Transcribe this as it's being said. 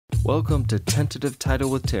Welcome to Tentative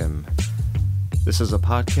Title with Tim. This is a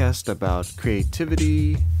podcast about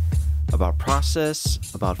creativity, about process,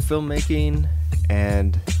 about filmmaking,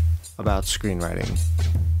 and about screenwriting.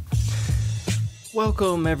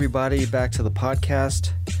 Welcome everybody back to the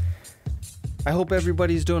podcast. I hope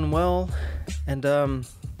everybody's doing well, and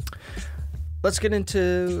let's get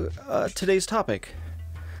into today's topic.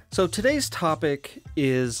 So today's topic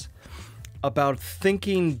is about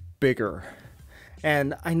thinking bigger.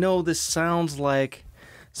 And I know this sounds like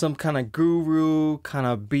some kind of guru kind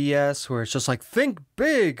of BS where it's just like, think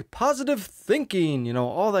big, positive thinking,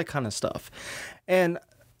 all that kind of stuff. And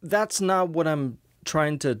that's not what I'm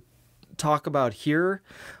trying to talk about here.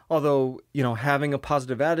 Although, having a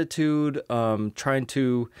positive attitude, trying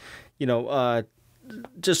to,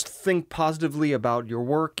 just think positively about your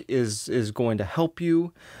work is going to help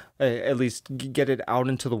you at least get it out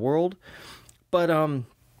into the world. But,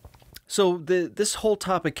 so this whole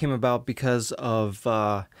topic came about because of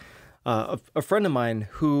a friend of mine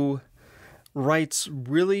who writes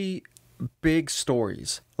really big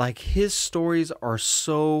stories. Like his stories are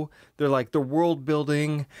they're like the world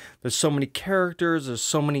building. There's so many characters. There's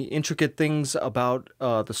so many intricate things about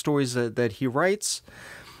the stories that he writes.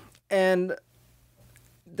 And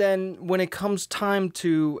then when it comes time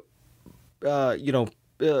to,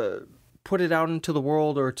 put it out into the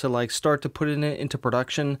world or to start to put it into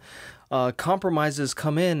production, compromises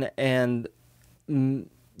come in, and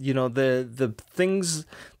the things,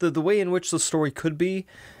 the way in which the story could be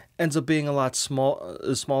ends up being a lot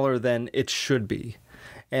smaller than it should be.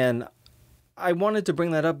 And I wanted to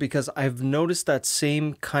bring that up because I've noticed that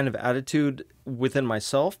same kind of attitude within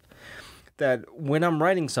myself, that when I'm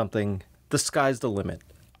writing something, the sky's the limit.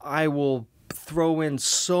 I will throw in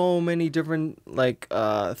so many different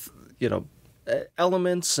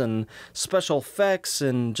elements and special effects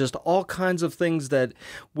and just all kinds of things that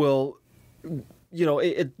will,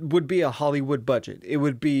 it would be a Hollywood budget. It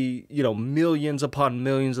would be, millions upon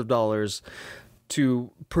millions of dollars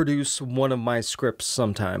to produce one of my scripts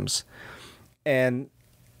sometimes. And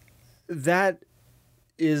that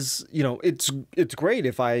is, it's great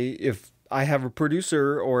if I have a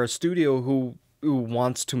producer or a studio who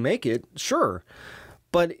wants to make it, sure.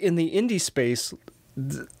 But in the indie space,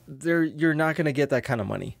 you're not going to get that kind of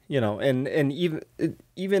money, and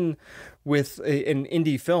even with an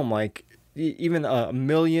indie film, like even $1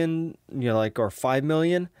 million, or 5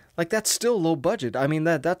 million, that's still low budget. I mean,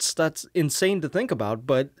 that's insane to think about,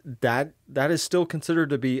 but that is still considered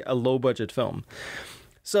to be a low budget film.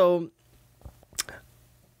 So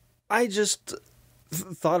I just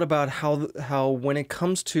thought about how when it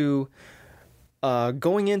comes to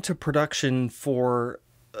going into production for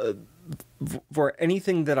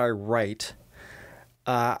anything that I write,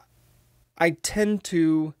 I tend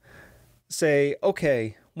to say,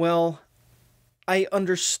 okay, well, I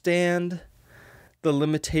understand the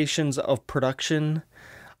limitations of production.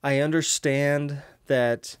 I understand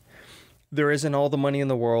that there isn't all the money in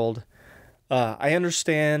the world. I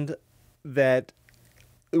understand that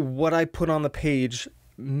what I put on the page,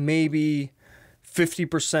 maybe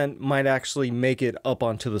 50% might actually make it up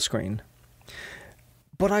onto the screen.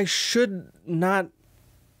 But I should not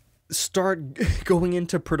start going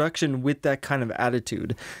into production with that kind of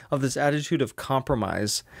attitude, of this attitude of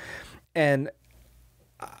compromise. And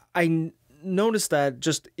I noticed that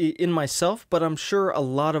just in myself, but I'm sure a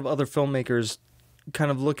lot of other filmmakers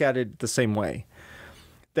kind of look at it the same way,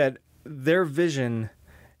 that their vision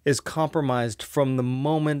is compromised from the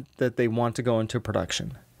moment that they want to go into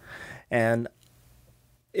production. And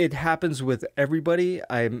it happens with everybody.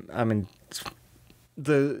 I mean,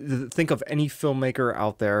 think of any filmmaker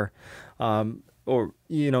out there, or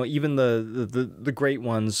even the great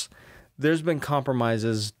ones. There's been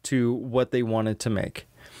compromises to what they wanted to make.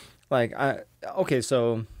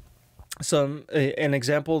 So an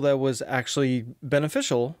example that was actually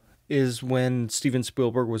beneficial is when Steven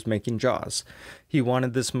Spielberg was making Jaws. He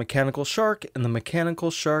wanted this mechanical shark, and the mechanical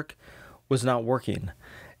shark was not working.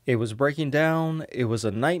 It was breaking down. It was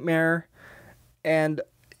a nightmare. And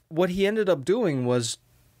what he ended up doing was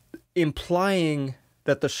implying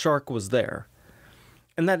that the shark was there.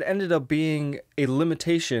 And that ended up being a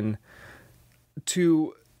limitation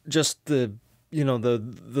to just the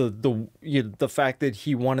fact that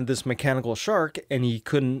he wanted this mechanical shark and he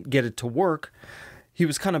couldn't get it to work. He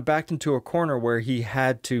was kind of backed into a corner where he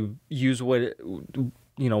had to use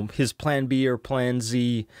his plan B or plan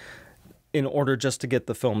Z in order just to get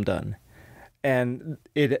the film done. And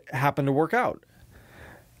it happened to work out.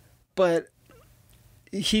 But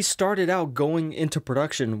he started out going into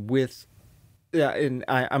production with yeah, and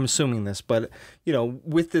I'm assuming this, but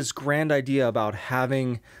with this grand idea about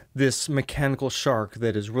having this mechanical shark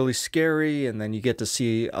that is really scary, and then you get to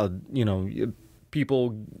see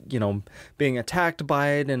people being attacked by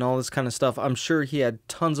it and all this kind of stuff. I'm sure he had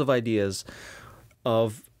tons of ideas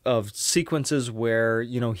of sequences where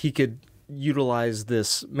he could utilize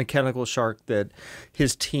this mechanical shark that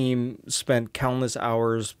his team spent countless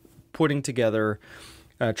hours putting together,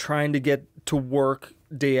 trying to get to work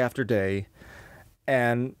day after day,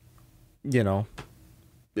 and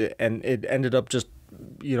and it ended up just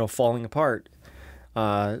falling apart,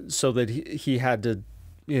 so that he had to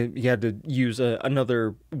use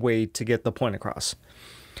another way to get the point across.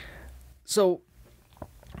 So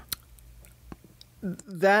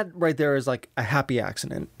that right there is like a happy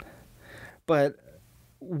accident. But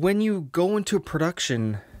when you go into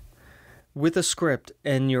production with a script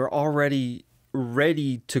and you're already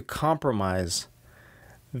ready to compromise,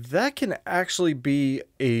 that can actually be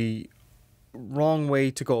a wrong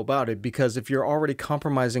way to go about it, because if you're already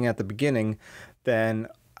compromising at the beginning, then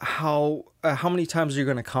how many times are you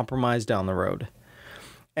going to compromise down the road?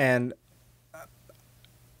 And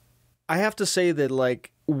I have to say that,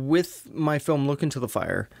 like, with my film Look Into the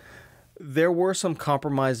Fire, there were some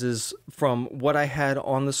compromises from what I had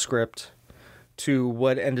on the script to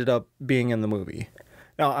what ended up being in the movie.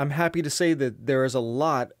 Now, I'm happy to say that there is a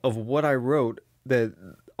lot of what I wrote that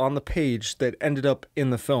on the page that ended up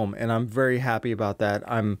in the film, and I'm very happy about that.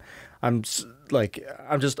 I'm just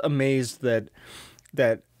amazed that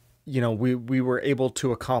we were able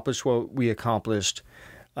to accomplish what we accomplished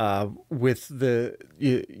with the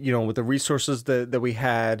with the resources that we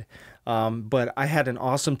had. But I had an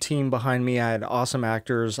awesome team behind me. I had awesome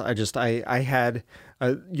actors. I had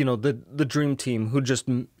the dream team who just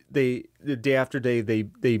the day after day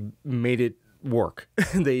they made it work.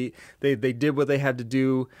 they did what they had to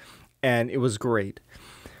do, and it was great.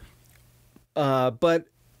 But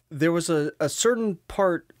there was a certain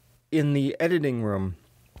part in the editing room,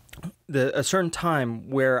 a certain time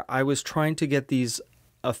where I was trying to get these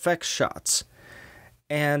effects shots,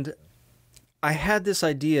 and I had this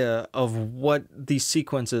idea of what these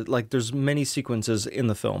sequences, like, there's many sequences in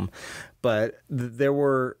the film, but they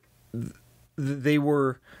were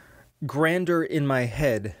grander in my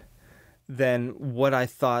head than what I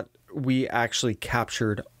thought we actually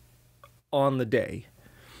captured on the day.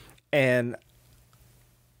 And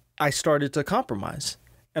I started to compromise,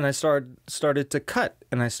 and I started to cut,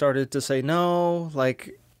 and I started to say, no,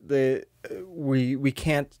 like, we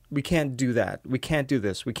can't do that. We can't do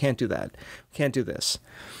this. We can't do that. We can't do this.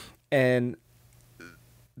 And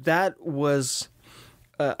that was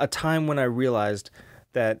a time when I realized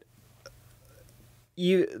that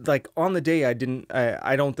on the day I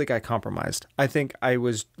don't think I compromised. I think I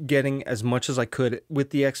was getting as much as I could with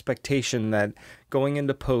the expectation that going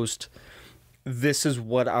into post, this is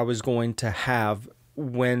what I was going to have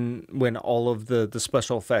when all of the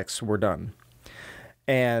special effects were done.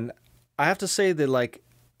 And I have to say that, like,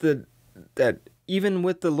 that even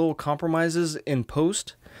with the little compromises in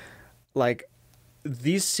post, like,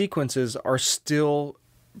 these sequences are still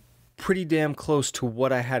pretty damn close to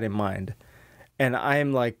what I had in mind. And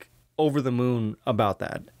I'm, like, over the moon about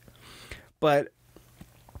that. But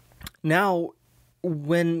now,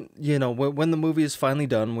 when the movie is finally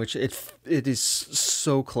done, which it is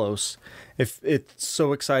so close, it's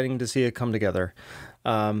so exciting to see it come together.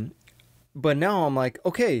 But now I'm like,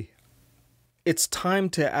 okay, it's time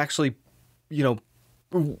to actually,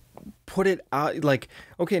 put it out. Like,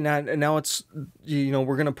 okay, now it's,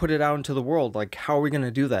 we're going to put it out into the world. Like, how are we going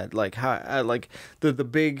to do that? Like, how, like, the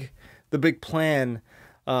big plan,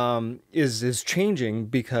 is changing,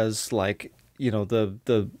 because, like,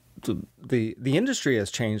 the industry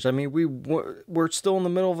has changed. I mean, we're still in the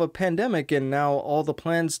middle of a pandemic, and now all the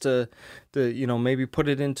plans to maybe put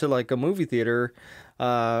it into, like, a movie theater,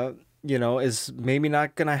 is maybe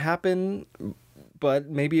not going to happen, but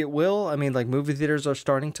maybe it will. I mean, like, movie theaters are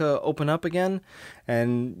starting to open up again,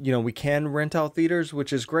 and, we can rent out theaters,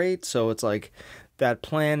 which is great. So it's like that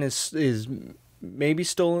plan is maybe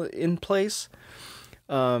still in place.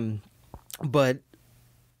 But,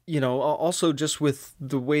 also just with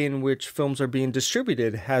the way in which films are being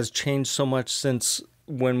distributed has changed so much since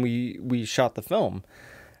when we shot the film.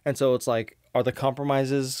 And so it's like, are the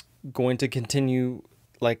compromises going to continue?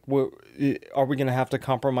 Like, are we going to have to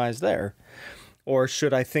compromise there? Or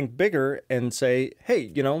should I think bigger and say,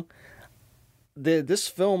 hey, this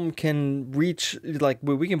film can reach, like,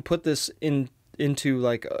 we can put this into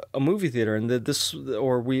like a movie theater, and this,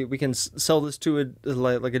 or we can sell this to a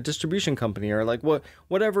like a distribution company, or like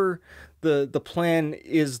whatever the plan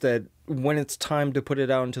is, that when it's time to put it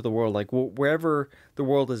out into the world, like wherever the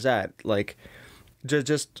world is at, like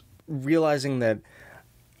just realizing that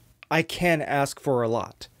I can ask for a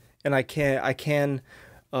lot, and I can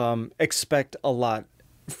expect a lot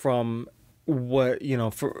from what,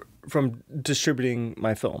 from distributing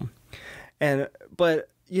my film. But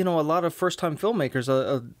a lot of first-time filmmakers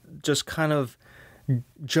just kind of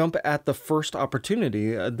jump at the first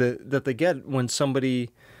opportunity that they get when somebody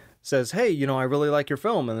says, "Hey, I really like your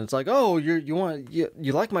film," and it's like, "Oh,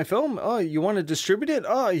 you like my film? Oh, you want to distribute it?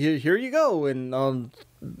 Oh, here you go, and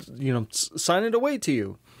sign it away to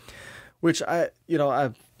you." Which a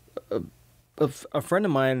friend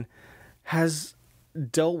of mine has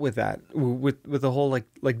dealt with that, with the whole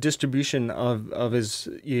like distribution of his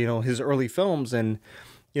his early films, and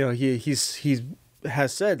he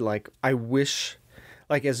has said, like, I wish,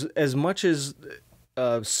 like, as much as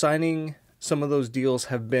signing some of those deals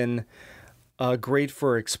have been great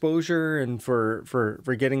for exposure and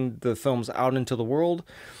for getting the films out into the world,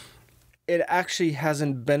 it actually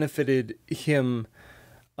hasn't benefited him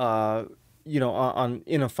on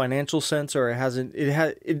in a financial sense, or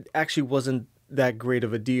it actually wasn't that great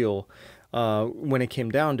of a deal when it came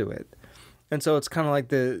down to it. And so it's kind of like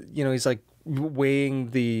he's like weighing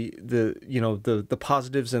the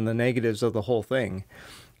positives and the negatives of the whole thing,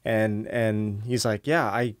 and he's like,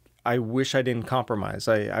 yeah, I wish I didn't compromise.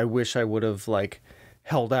 I wish I would have like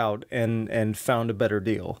held out and found a better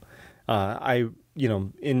deal.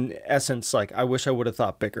 In essence, like, I wish I would have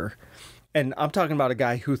thought bigger. And I'm talking about a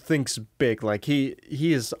guy who thinks big. Like, he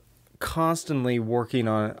is constantly working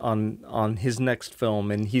on his next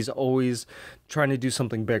film, and he's always trying to do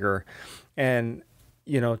something bigger. And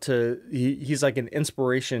he's like an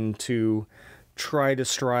inspiration to try to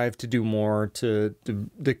strive to do more, to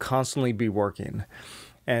constantly be working.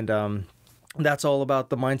 And that's all about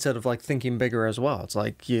the mindset of like thinking bigger as well. It's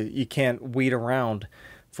like you can't wait around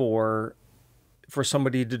for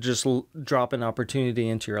somebody to just drop an opportunity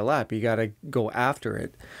into your lap. You got to go after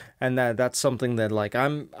it. And that's something that like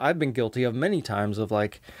I've been guilty of many times, of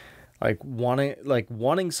like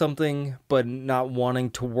wanting something, but not wanting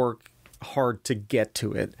to work hard to get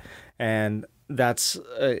to it. And that's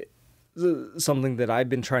something that I've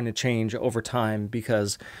been trying to change over time,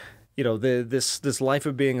 because this life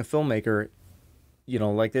of being a filmmaker,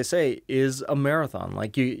 like they say, is a marathon.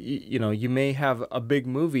 Like you may have a big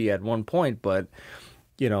movie at one point, but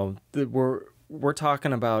we're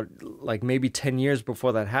talking about like maybe 10 years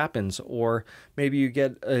before that happens. Or maybe you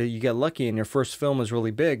get lucky and your first film is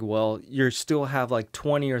really big. Well, you still have like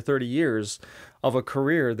 20 or 30 years of a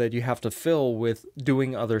career that you have to fill with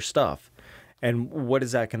doing other stuff. And what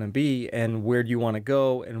is that going to be? And where do you want to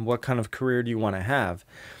go? And what kind of career do you want to have?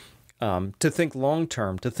 To think long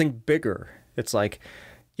term, to think bigger. It's like,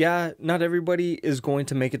 yeah, not everybody is going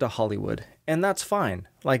to make it to Hollywood, and that's fine.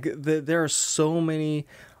 Like there are so many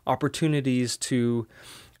opportunities to,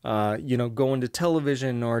 go into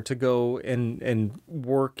television, or to go and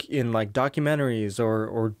work in like documentaries,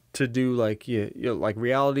 or to do like like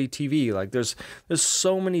reality TV. Like there's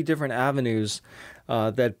so many different avenues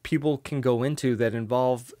that people can go into that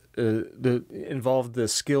involve the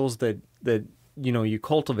skills that you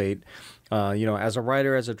cultivate, as a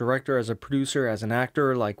writer, as a director, as a producer, as an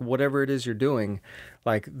actor, like whatever it is you're doing,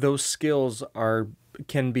 like those skills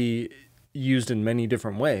can be used in many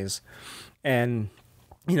different ways. And,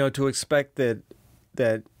 to expect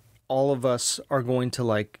that all of us are going to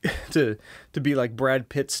like, to be like Brad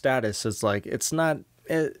Pitt status, is like, it's not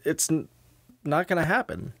going to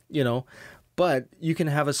happen, But you can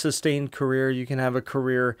have a sustained career. You can have a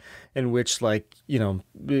career in which, like,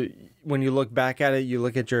 when you look back at it, you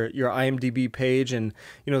look at your IMDb page, and,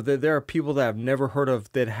 there are people that I've never heard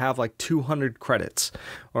of that have like 200 credits,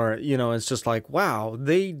 or, it's just like, wow,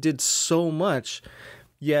 they did so much,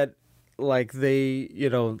 yet like they,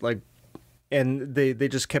 and they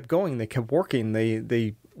just kept going. They kept working.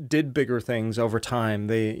 They did bigger things over time.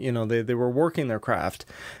 They were working their craft.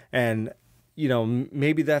 And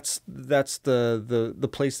maybe that's the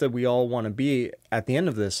place that we all want to be at the end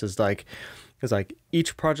of this, is like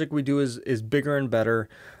each project we do is bigger and better.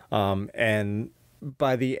 And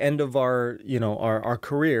by the end of our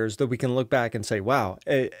careers, that we can look back and say, wow,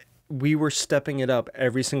 we were stepping it up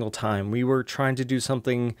every single time. We were trying to do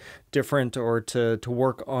something different, or to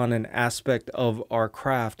work on an aspect of our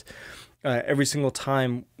craft every single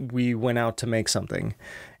time we went out to make something.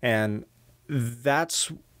 And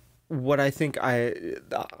that's what I think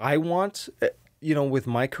I want with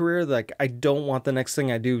my career, like I don't want the next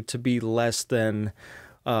thing I do to be less than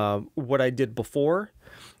what I did before,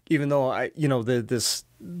 even though this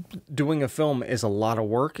doing a film is a lot of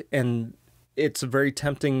work, and it's very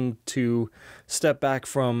tempting to step back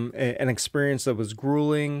from an experience that was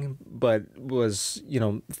grueling, but was,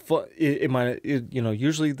 fun.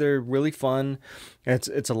 Usually they're really fun.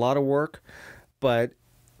 It's a lot of work, but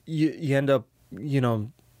you end up,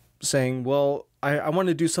 saying, well, I want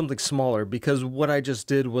to do something smaller because what I just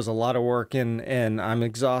did was a lot of work and I'm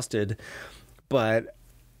exhausted, but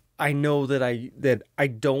I know that I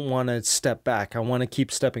don't want to step back. I want to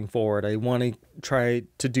keep stepping forward. I want to try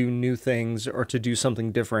to do new things or to do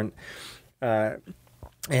something different,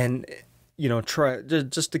 and try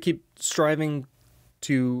just to keep striving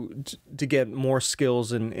to get more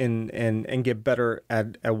skills and get better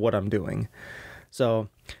at what I'm doing. So,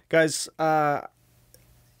 guys, I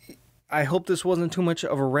hope this wasn't too much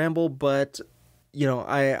of a ramble, but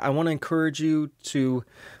I want to encourage you to,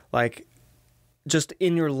 like, just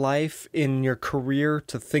in your life, in your career,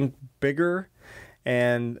 to think bigger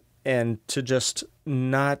and to just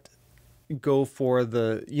not go for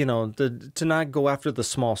to not go after the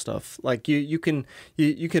small stuff. Like you can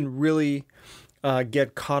really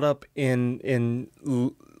get caught up in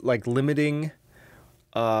like limiting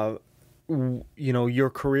your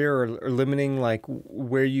career or limiting like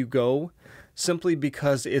where you go simply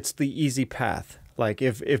because it's the easy path. Like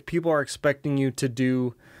if people are expecting you to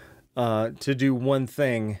do one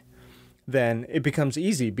thing, then it becomes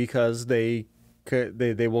easy because they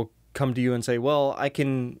will come to you and say, well, I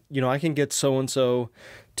can get so and so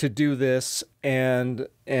to do this, and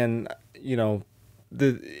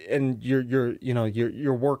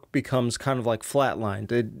your work becomes kind of like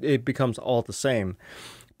flatlined. It becomes all the same.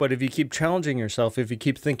 But if you keep challenging yourself, if you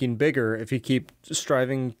keep thinking bigger, if you keep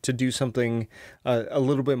striving to do something a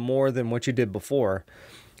little bit more than what you did before,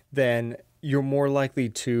 then you're more likely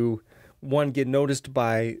to, one, get noticed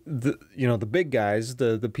by the big guys,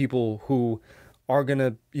 the people who are going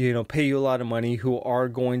to, pay you a lot of money, who are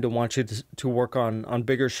going to want you to work on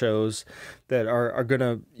bigger shows that are going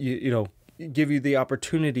to, give you the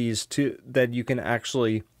opportunities that you can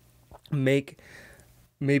actually make.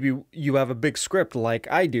 Maybe you have a big script like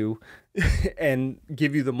I do and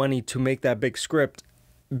give you the money to make that big script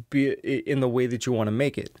be in the way that you want to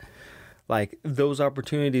make it. Like, those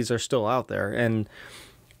opportunities are still out there, and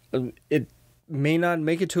it may not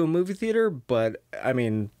make it to a movie theater, but I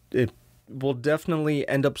mean, it will definitely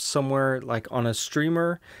end up somewhere like on a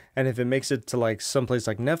streamer. And if it makes it to like someplace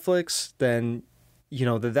like Netflix, then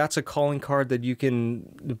that's a calling card that you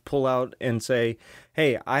can pull out and say,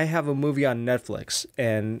 hey, I have a movie on Netflix.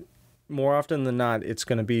 And more often than not, it's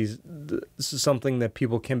going to be something that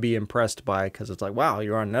people can be impressed by, because it's like, wow,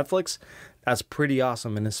 you're on Netflix? That's pretty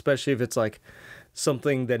awesome. And especially if it's like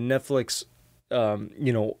something that Netflix, kind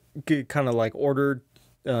of like ordered,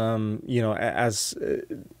 as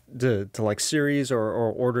to like series or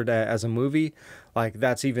ordered as a movie, like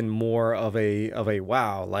that's even more of a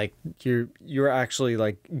wow, like you're actually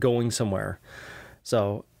like going somewhere.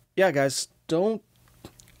 So yeah, guys, don't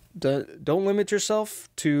limit yourself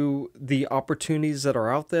to the opportunities that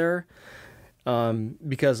are out there,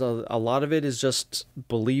 because a lot of it is just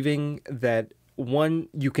believing that, one,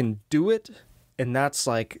 you can do it, and that's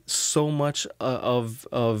like so much of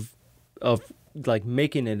like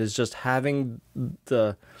making it is just having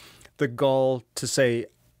the gall to say,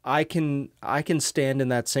 I can stand in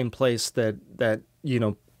that same place that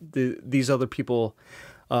these other people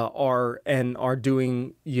are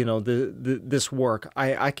doing, this work.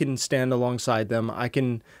 I can stand alongside them. I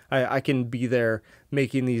can be there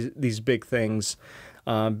making these big things,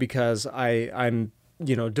 because I'm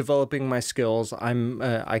developing my skills.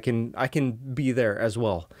 I can be there as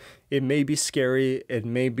well. It may be scary. It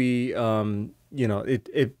may be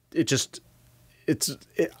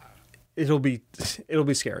it'll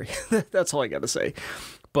be scary. That's all I got to say.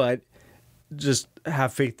 But just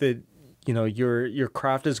have faith that your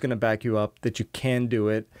craft is going to back you up, that you can do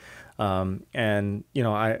it.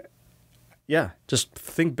 Just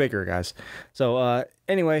think bigger, guys. So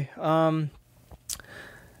anyway,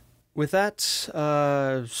 with that,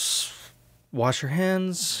 wash your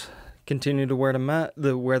hands, continue to wear the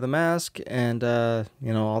mask, and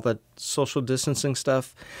all that social distancing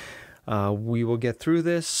stuff. We will get through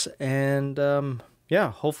this, and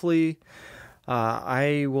hopefully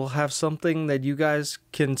I will have something that you guys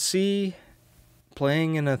can see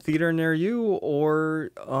playing in a theater near you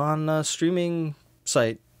or on a streaming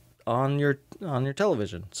site on your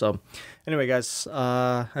television. So anyway, guys,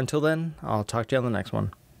 until then, I'll talk to you on the next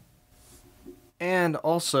one. And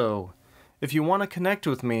also, if you want to connect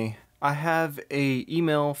with me, I have a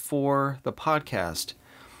email for the podcast.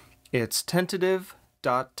 It's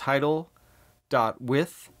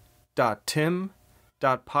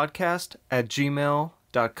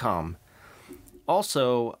tentative.title.with.tim.podcast@gmail.com.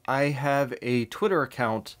 Also, I have a Twitter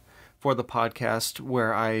account for the podcast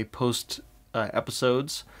where I post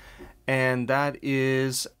episodes, and that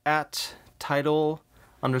is at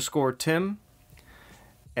title_Tim.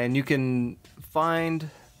 And you can find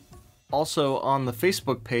also on the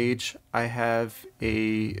Facebook page, I have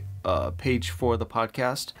a page for the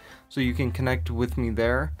podcast, so you can connect with me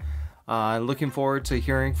there. Looking forward to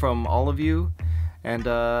hearing from all of you, and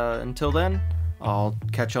until then, I'll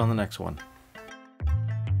catch you on the next one.